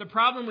 The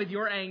problem with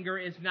your anger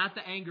is not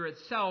the anger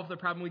itself. The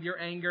problem with your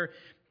anger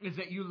is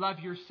that you love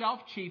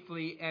yourself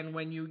chiefly, and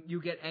when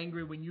you get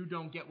angry when you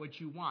don't get what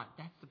you want.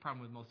 That's the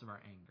problem with most of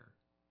our anger.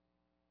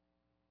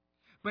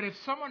 But if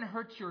someone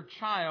hurts your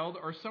child,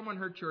 or someone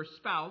hurts your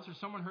spouse, or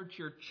someone hurts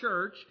your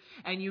church,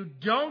 and you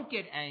don't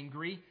get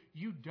angry,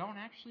 you don't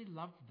actually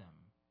love them.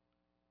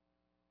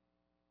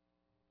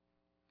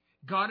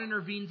 God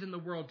intervenes in the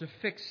world to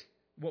fix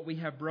what we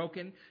have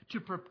broken, to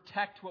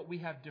protect what we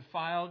have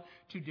defiled,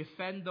 to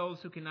defend those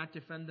who cannot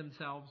defend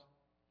themselves.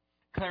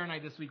 Claire and I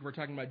this week were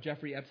talking about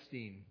Jeffrey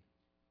Epstein.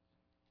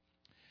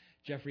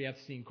 Jeffrey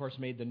Epstein, of course,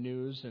 made the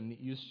news and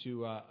used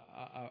to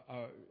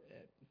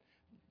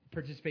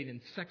participate in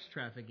sex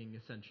trafficking,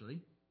 essentially.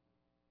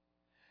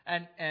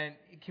 And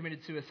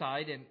committed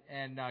suicide,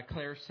 and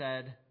Claire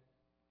said,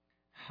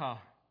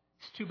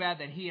 it's too bad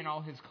that he and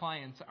all his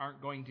clients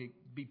aren't going to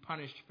be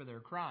punished for their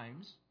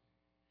crimes.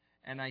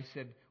 And I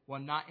said, well,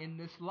 not in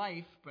this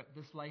life, but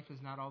this life is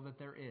not all that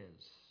there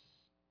is.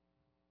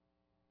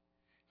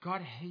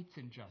 God hates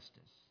injustice.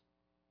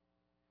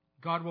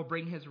 God will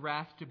bring his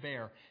wrath to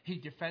bear. He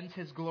defends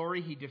his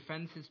glory, he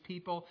defends his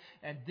people,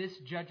 and this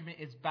judgment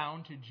is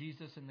bound to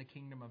Jesus in the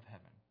kingdom of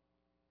heaven.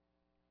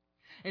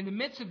 In the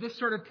midst of this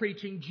sort of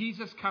preaching,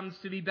 Jesus comes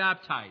to be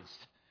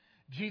baptized.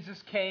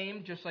 Jesus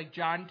came, just like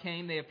John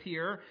came, they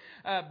appear.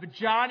 But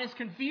John is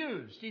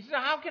confused. He says,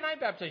 how can I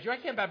baptize you? I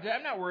can't baptize you.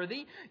 I'm not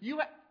worthy.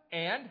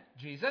 And,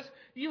 Jesus,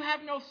 you have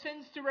no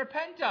sins to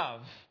repent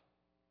of.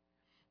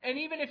 And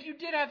even if you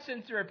did have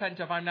sins to repent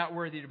of, I'm not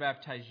worthy to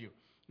baptize you.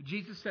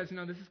 Jesus says,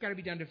 no, this has got to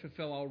be done to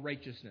fulfill all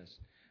righteousness.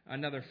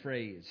 Another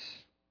phrase.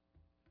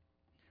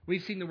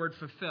 We've seen the word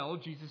fulfill.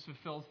 Jesus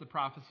fulfills the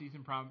prophecies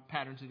and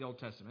patterns of the Old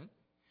Testament.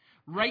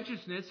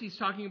 Righteousness, he's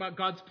talking about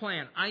God's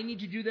plan. I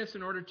need to do this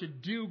in order to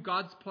do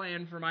God's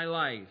plan for my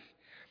life.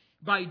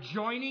 By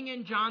joining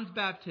in John's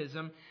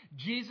baptism,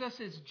 Jesus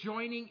is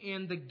joining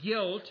in the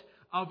guilt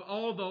of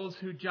all those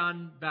who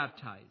John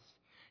baptized.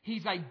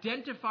 He's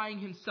identifying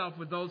himself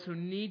with those who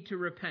need to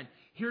repent.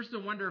 Here's the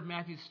wonder of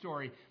Matthew's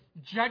story.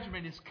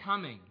 Judgment is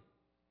coming.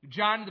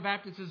 John the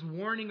Baptist is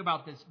warning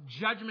about this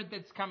judgment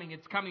that's coming.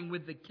 It's coming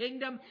with the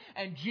kingdom,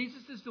 and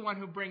Jesus is the one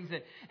who brings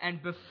it.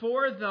 And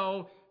before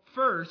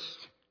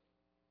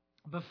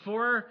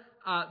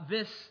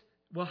this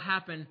will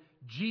happen,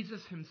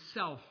 Jesus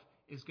himself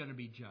is going to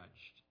be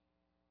judged.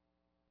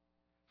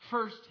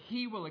 First,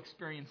 he will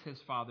experience his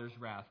Father's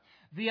wrath.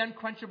 The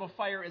unquenchable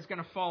fire is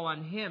going to fall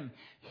on him.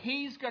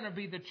 He's going to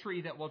be the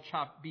tree that will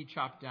be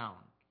chopped down.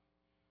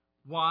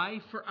 Why?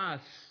 For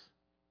us.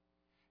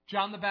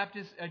 John the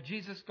Baptist,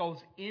 Jesus goes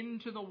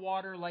into the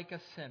water like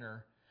a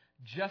sinner,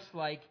 just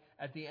like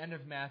at the end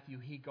of Matthew,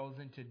 he goes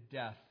into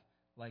death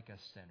like a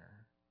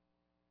sinner.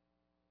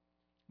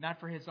 Not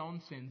for his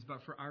own sins,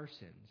 but for our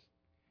sins,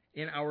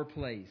 in our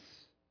place.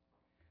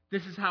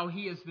 This is how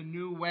he is the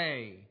new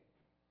way.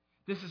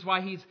 This is why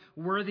he's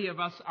worthy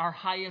of us, our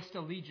highest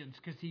allegiance,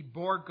 because he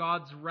bore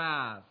God's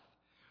wrath,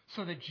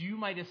 so that you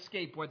might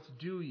escape what's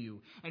due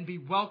you and be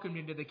welcomed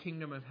into the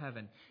kingdom of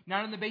heaven.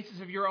 Not on the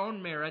basis of your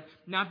own merit,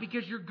 not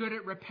because you're good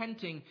at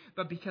repenting,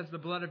 but because the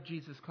blood of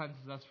Jesus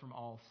cleanses us from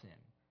all sin.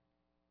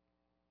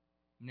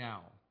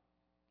 Now,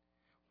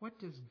 what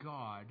does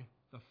God,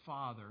 the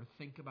Father,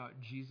 think about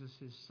Jesus,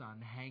 his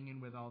Son, hanging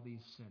with all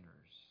these sinners?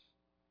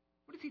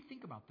 What does he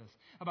think about this?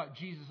 About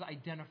Jesus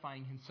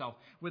identifying himself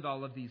with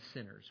all of these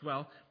sinners?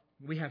 Well,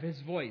 we have his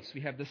voice.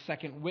 We have the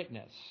second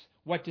witness.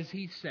 What does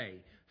he say?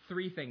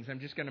 3 things. I'm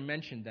just going to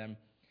mention them.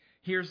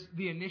 Here's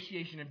the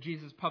initiation of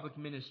Jesus' public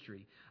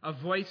ministry. A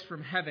voice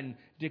from heaven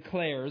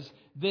declares,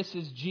 "This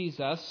is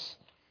Jesus.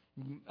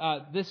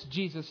 This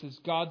Jesus is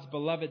God's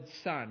beloved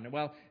Son."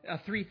 Well,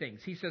 3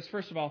 things. He says,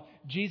 first of all,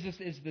 Jesus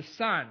is the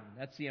Son.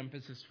 That's the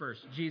emphasis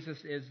first.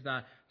 Jesus is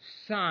the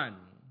Son.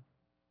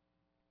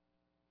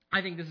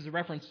 I think this is a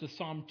reference to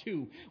Psalm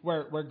 2,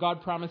 where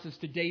God promises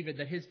to David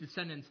that his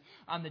descendants,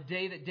 on the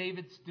day that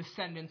David's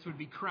descendants would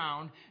be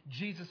crowned,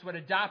 Jesus would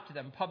adopt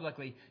them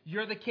publicly.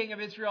 You're the King of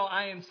Israel.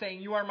 I am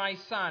saying you are my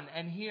Son.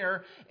 And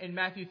here in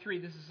Matthew 3,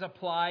 this is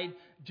applied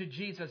to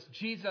Jesus.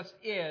 Jesus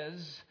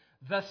is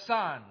the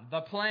Son, the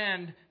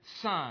planned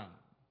Son.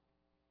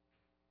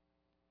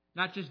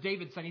 Not just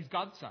David's Son, he's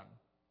God's Son.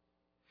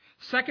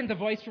 Second, the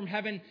voice from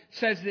heaven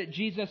says that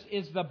Jesus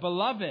is the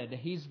beloved.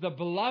 He's the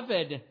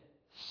beloved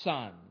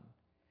Son.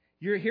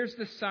 Here's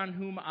the Son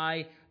whom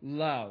I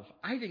love.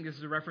 I think this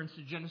is a reference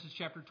to Genesis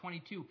chapter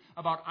 22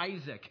 about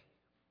Isaac. Do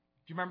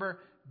you remember?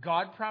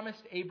 God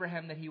promised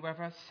Abraham that he would have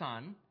a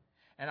son,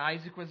 and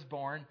Isaac was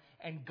born,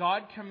 and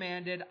God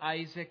commanded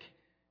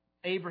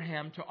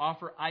Abraham to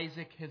offer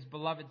Isaac, his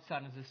beloved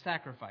son, as a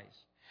sacrifice.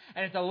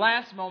 And at the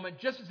last moment,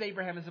 just as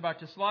Abraham is about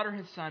to slaughter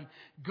his son,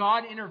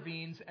 God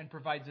intervenes and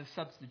provides a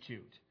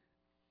substitute.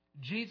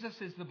 Jesus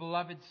is the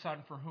beloved Son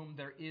for whom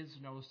there is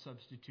no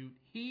substitute.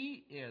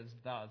 He is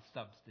the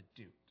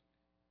substitute.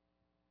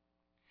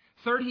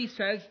 Third, he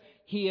says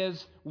he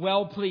is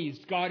well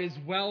pleased. God is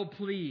well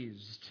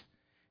pleased.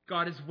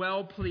 God is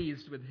well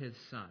pleased with his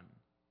Son.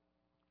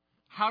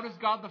 How does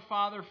God the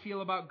Father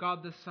feel about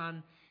God the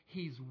Son?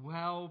 He's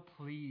well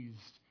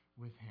pleased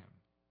with him.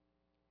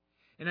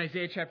 In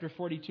Isaiah chapter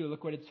 42,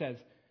 look what it says.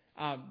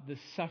 The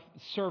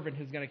servant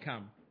is going to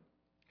come.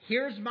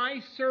 "Here's my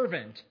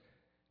servant,"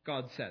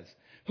 God says,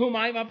 "whom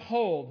I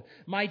uphold,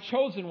 my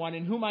chosen one,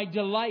 in whom I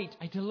delight.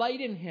 I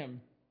delight in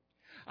him.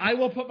 I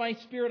will put my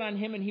spirit on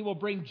him, and he will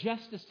bring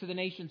justice to the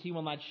nations. He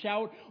will not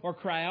shout or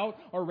cry out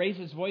or raise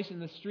his voice in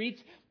the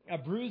streets. A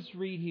bruised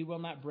reed he will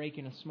not break,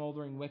 and a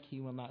smoldering wick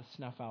he will not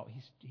snuff out."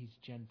 He's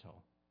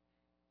gentle.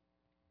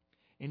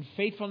 "In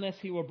faithfulness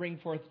he will bring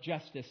forth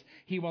justice.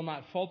 He will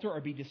not falter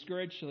or be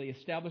discouraged till he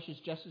establishes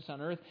justice on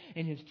earth.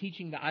 In his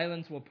teaching the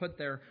islands will put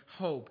their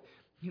hope."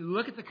 You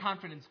look at the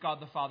confidence God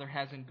the Father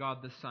has in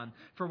God the Son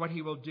for what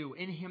he will do.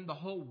 In him the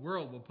whole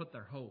world will put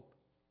their hope.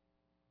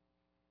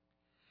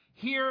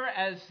 Here,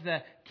 as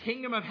the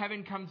kingdom of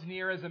heaven comes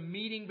near, as a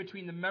meeting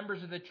between the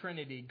members of the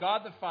Trinity,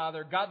 God the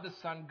Father, God the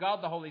Son,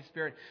 God the Holy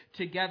Spirit,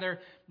 together,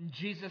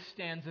 Jesus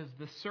stands as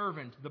the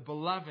servant, the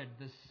beloved,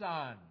 the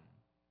Son.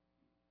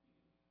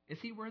 Is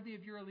he worthy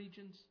of your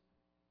allegiance?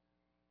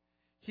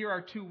 Here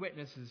are 2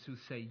 witnesses who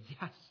say,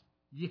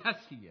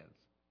 yes, he is.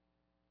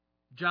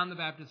 John the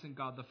Baptist and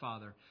God the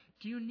Father.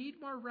 Do you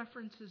need more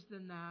references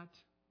than that?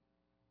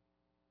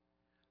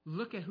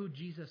 Look at who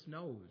Jesus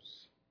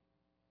knows.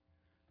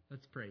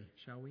 Let's pray,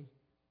 shall we?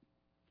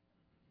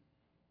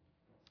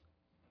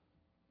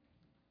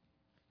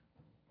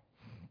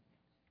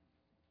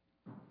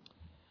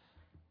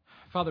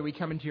 Father, we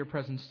come into your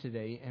presence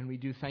today, and we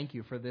do thank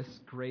you for this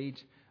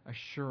great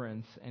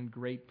assurance and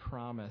great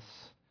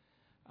promise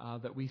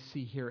that we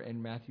see here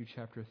in Matthew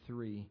chapter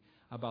 3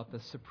 about the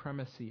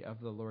supremacy of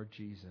the Lord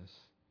Jesus.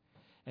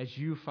 As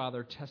you,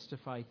 Father,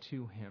 testify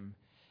to him,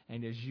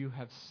 and as you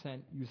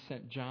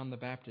sent John the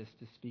Baptist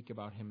to speak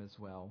about him as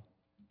well.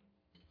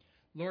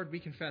 Lord, we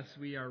confess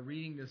we are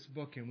reading this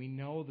book and we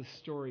know the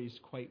stories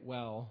quite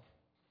well.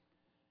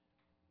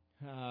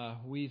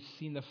 We've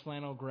seen the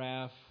flannel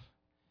graph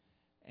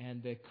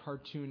and the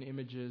cartoon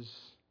images,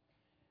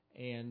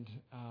 and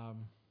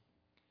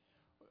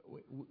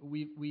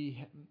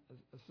we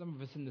some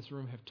of us in this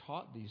room have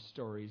taught these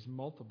stories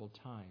multiple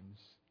times.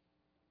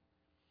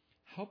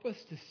 Help us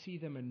to see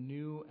them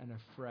anew and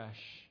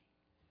afresh,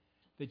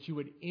 that you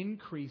would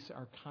increase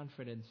our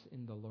confidence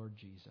in the Lord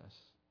Jesus.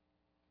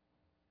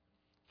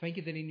 Thank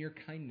you that in your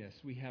kindness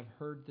we have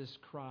heard this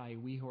cry,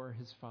 we who are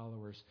his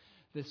followers,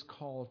 this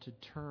call to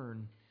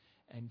turn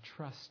and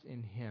trust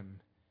in Him,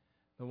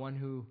 the one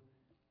who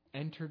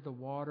entered the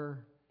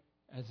water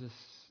as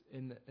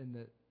in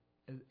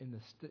the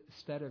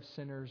stead of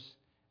sinners,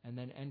 and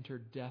then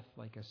entered death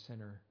like a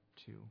sinner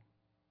too.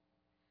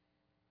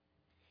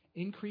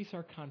 Increase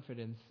our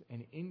confidence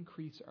and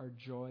increase our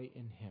joy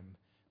in Him,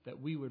 that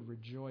we would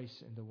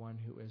rejoice in the one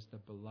who is the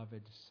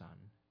beloved Son.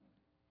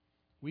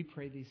 We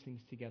pray these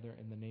things together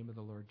in the name of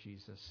the Lord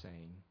Jesus,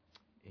 saying,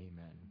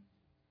 Amen.